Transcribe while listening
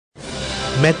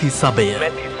Matisabaya.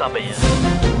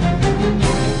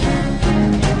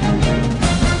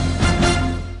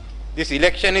 This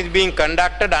election is being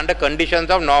conducted under conditions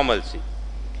of normalcy.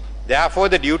 Therefore,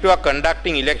 the duty of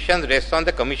conducting elections rests on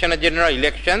the Commissioner General of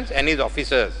Elections and his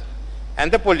officers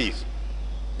and the police.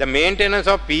 The maintenance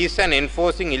of peace and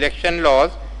enforcing election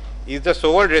laws is the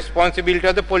sole responsibility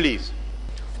of the police.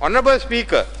 Honorable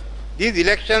Speaker, these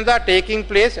elections are taking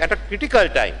place at a critical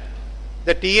time.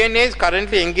 The TNA is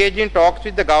currently engaged in talks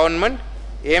with the government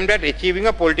aimed at achieving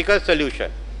a political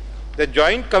solution. The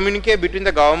joint communique between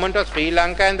the government of Sri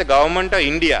Lanka and the government of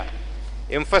India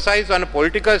emphasized on a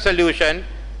political solution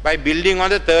by building on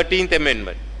the 13th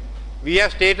Amendment. We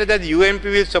have stated that the UNP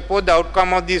will support the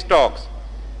outcome of these talks.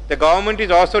 The government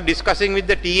is also discussing with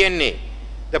the TNA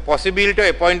the possibility of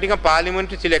appointing a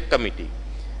parliamentary select committee.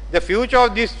 The future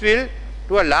of this will,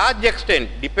 to a large extent,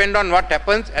 depend on what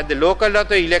happens at the local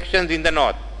authority elections in the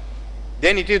north.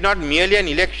 Then it is not merely an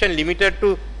election limited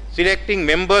to selecting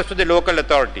members to the local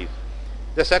authorities.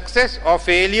 The success or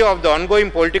failure of the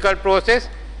ongoing political process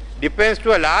depends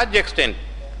to a large extent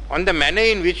on the manner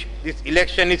in which this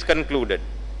election is concluded.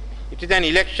 It is an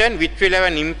election which will have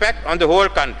an impact on the whole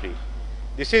country.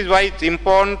 This is why it's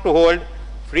important to hold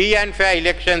free and fair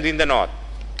elections in the north.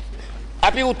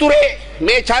 අපි උතුරේ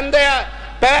මේ ඡන්දය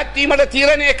පැවැත්වීමට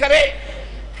තීරණය කරේ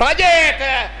රජයට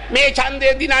මේ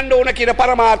ඡන්දය දිනන්න ඕන කියන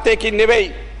පරමාර්ථයකින්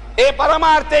නෙවෙයි. ඒ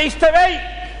පරමාර්ථය ඉෂ්ට වෙයි.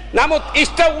 නමුත්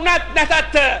ඉෂ්ට වුණත්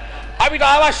නැතත් අපිට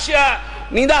අවශ්‍ය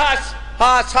නිදහස්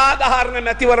හා සාධාරණ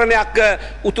මැතිවරණයක්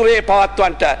උතුරේ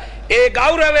පවත්වන්නට ඒ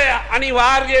ගෞරවය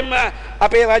අනිවාර්යයෙන්ම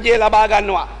අපේ රජය ලබා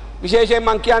ගන්නවා. විශේෂයෙන්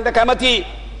මම කියන්න කැමතියි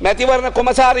මැතිවරණ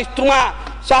කොමසාරිස්තුමා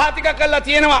සහතික කළා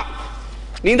තියෙනවා.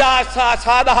 නිදහස් හා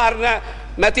සාධාරණ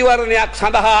මැතිවරණයක්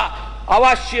සඳහා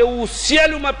අවශ්‍ය වූ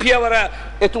සියලුම පියවර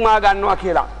එතුමා ගන්නවා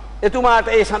කියලා. එතුමාට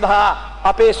ඒ සඳහා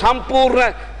අපේ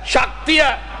සම්පූර්ණ ශක්තිය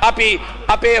අපි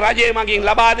අපේ රජය මගින්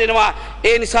ලබා දෙනවා.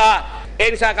 ඒ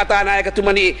නිසා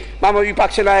කතානායකතුමනි මම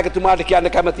විපක්ෂ නායකතුමාට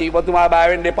කියන්න කැමතියි ඔබතුමා බය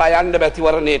වෙන්න එපා යන්න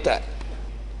මැතිවරණයට.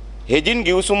 හෙජින්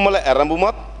ගිවිසුම් වල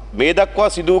ආරම්භුමත් මේ දක්වා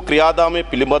සිදු වූ ක්‍රියාදාමයේ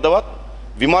පිළිබඳවත්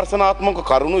විමර්ශනාත්මක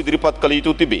කරුණු ඉදිරිපත් කළ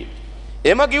යුතු තිබේ.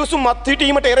 එම ගිවිසුම්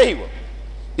අත්හිටීමට එරෙහිව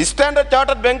ස්ටෑන්ඩඩ්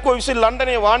චාටර්ඩ් බැංකුව විසින්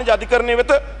ලන්ඩනයේ වාණිජ්‍ය අධිකරණය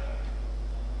වෙත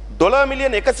ඩොලර්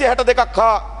මිලියන 162ක්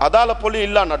හා අදාළ පොලිය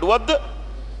ඉල්ලා නඩුවක්ද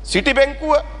සිටි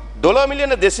බැංකුව ඩොලර්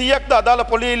මිලියන 200ක්ද අදාළ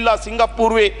පොලිය ඉල්ලා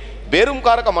සිංගප්පූරුවේ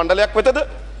බේරුම්කාරක මණ්ඩලයක් වෙතද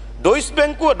ඩොයිස්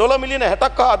බැංකුව ඩොලර් මිලියන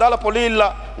 60ක් හා අදාළ පොලිය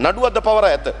ඉල්ලා නඩුවක්ද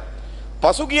පවරා ඇත.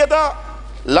 පසුගියදා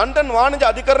ලන්ඩන් වාණිජ්‍ය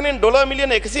අධිකරණයෙන් ඩොලර්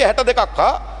මිලියන 162ක්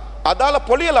හා අදාළ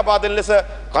පොලිය ලබා දෙන ලෙස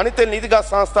කනිතෙල් නීතිගත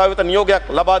සංස්ථාව වෙත නියෝගයක්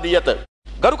ලබා දී ඇත.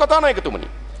 ගරු කතානායකතුමනි,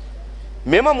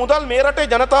 මෙම මුදල් මේ රටේ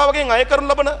ජනතාවගෙන් අය කරනු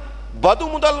ලබන බදු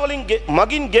මුදල් වලින්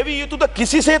මගින් ගෙවිය යුතුද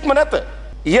කිසිසේත්ම නැත.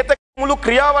 ඉහත මුළු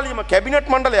ක්‍රියාවලියම කැබිනට්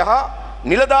මණ්ඩලය හා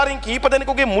නිලධාරීන් කීප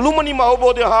දෙනෙකුගේ මුළුමනින්ම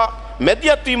අවබෝධය හා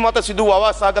මැදිහත් වීම මත සිදු වූ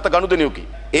අවාසනාගත ගනුදෙනුවකි.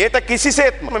 ඒත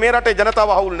කිසිසේත්ම මේ රටේ ජනතාව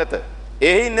හවුල් නැත.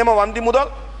 එයින් එම වන්දි මුදල්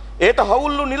ඒට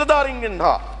හවුල්ලු නිලධාරීන්ගෙන්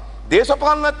හා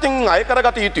දේශපාලනඥයින් අය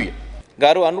කරගත යුතුය.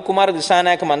 ගරු අනුර කුමාර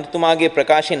දිසානායක මන්ත්‍රතුමාගේ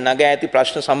ප්‍රකාශයෙන් නගා ඇති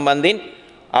ප්‍රශ්න සම්බන්ධයෙන්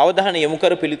අවධානය යොමු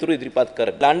කර පිළිතුරු ඉදිරිපත් කර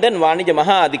ලන්ඩන් වාණිජ්‍ය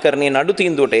මහා අධිකරණයේ නඩු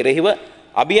තීන්දුවට එරෙහිව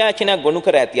අභියාචනයක් ගොනු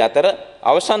කර ඇති අතර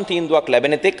අවසන් තීන්දුවක්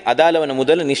ලැබෙන තෙක් අදාළ වන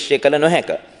මුදල නිශ්චය කළ නොහැක.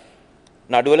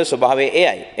 නඩුවල ස්වභාවය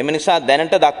එයයි. එම නිසා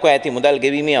දැනට දක්වා ඇති මුදල්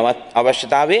ගෙවීමේ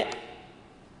අවශ්‍යතාවය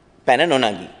පැන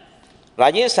නොනගී.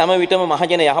 රජයේ සම විටම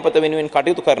මහජන යහපත වෙනුවෙන්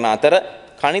කටයුතු කරන අතර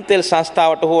කනිතෙල්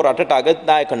සංස්ථාවට හෝ රටට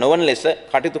අගතිදායක නොවන ලෙස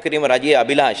කටයුතු කිරීම රජයේ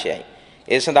අභිලාෂයයි.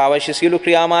 ඒ සඳහා අවශ්‍ය සියලු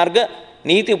ක්‍රියාමාර්ග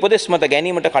නීති උපදෙස් මත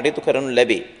ගැනීමට කටයුතු කරනු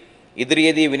ලැබේ.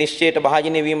 ඉදිරියේදී විනිශ්චයට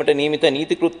භාජනය වීමට නියමිත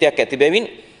නීති කෘත්‍යයක් ඇති බැවින්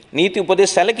නීති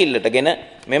උපදෙස් සැලකිල්ලටගෙන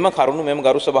මෙම කරුණු මෙම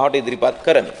ගරු සභාවට ඉදිරිපත්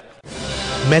කරමි.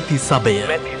 Matisabaya.